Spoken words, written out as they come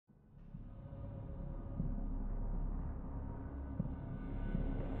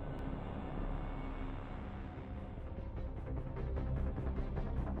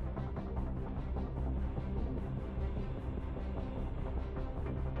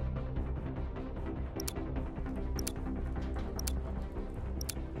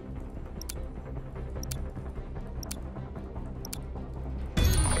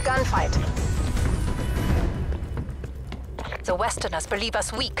gunfight. The Westerners believe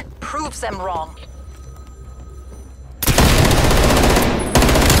us weak. Proves them wrong.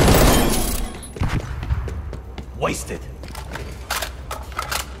 Wasted.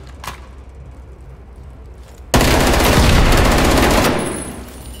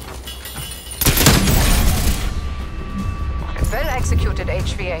 Well executed,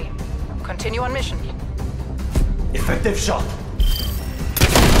 HVA. Continue on mission. Effective shot.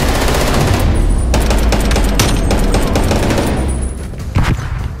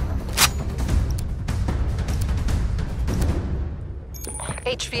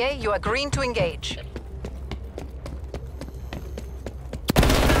 HVA, you are green to engage.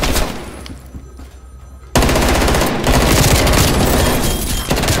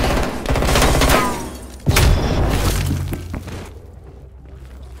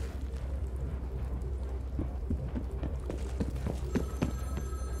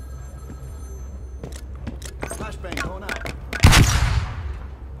 Flashbang going out.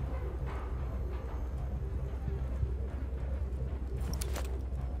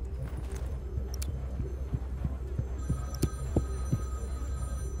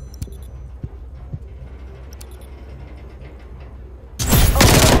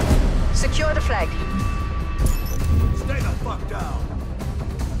 Secure the flag. Stay the fuck down.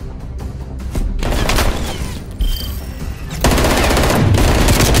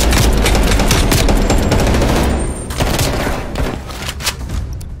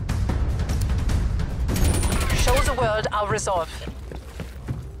 Show the world our resolve.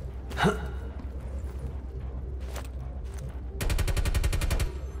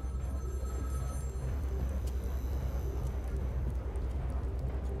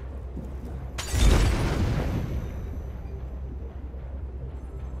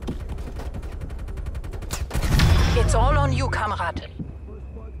 It's all on you, comrade.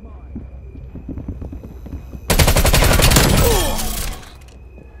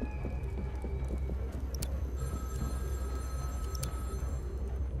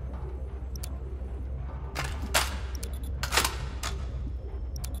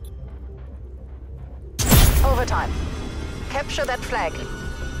 Overtime. Capture that flag.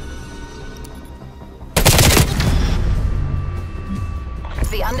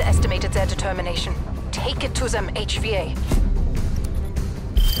 We underestimated their determination. Take it to them, HVA.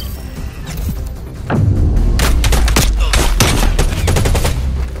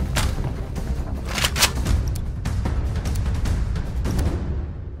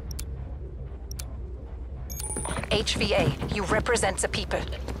 HVA, you represent the people.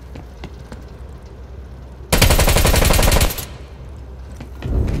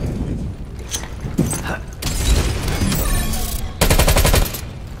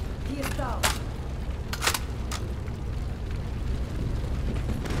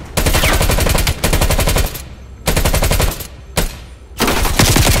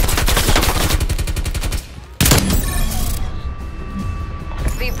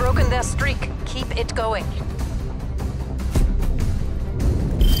 We've broken their streak. Keep it going.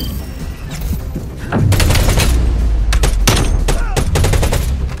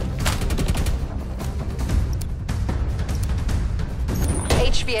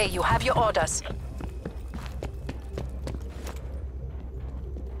 HVA, you have your orders.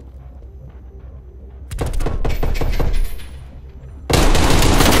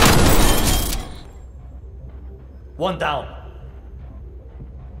 One down.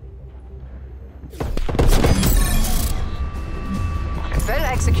 Well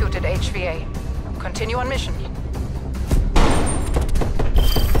executed, HVA. Continue on mission.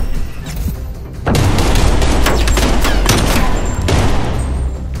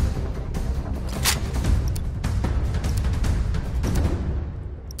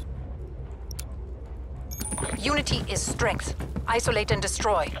 Unity is strength. Isolate and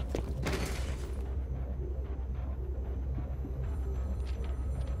destroy.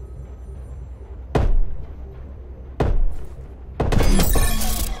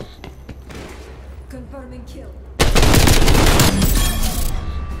 Confirming kill.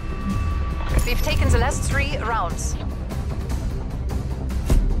 We've taken the last 3 rounds.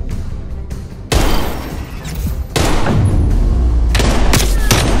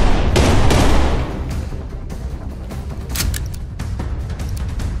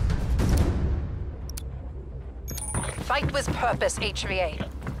 Fight with purpose, HVA.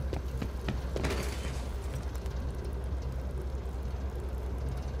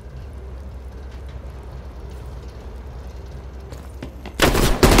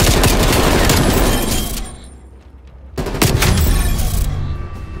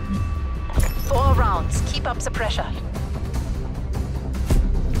 Keep up the pressure.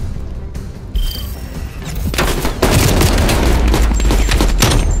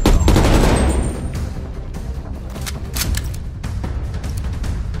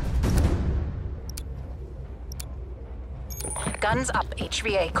 Guns up,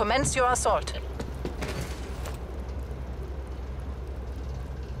 HVA. Commence your assault.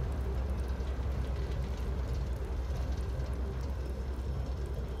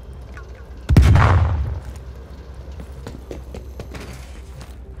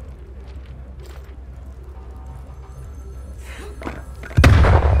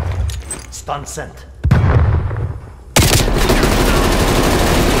 Stun sent.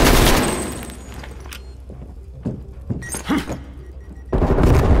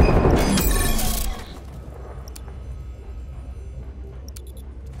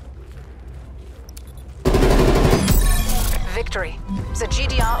 Victory. The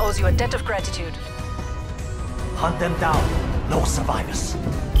GDR owes you a debt of gratitude. Hunt them down. No survivors.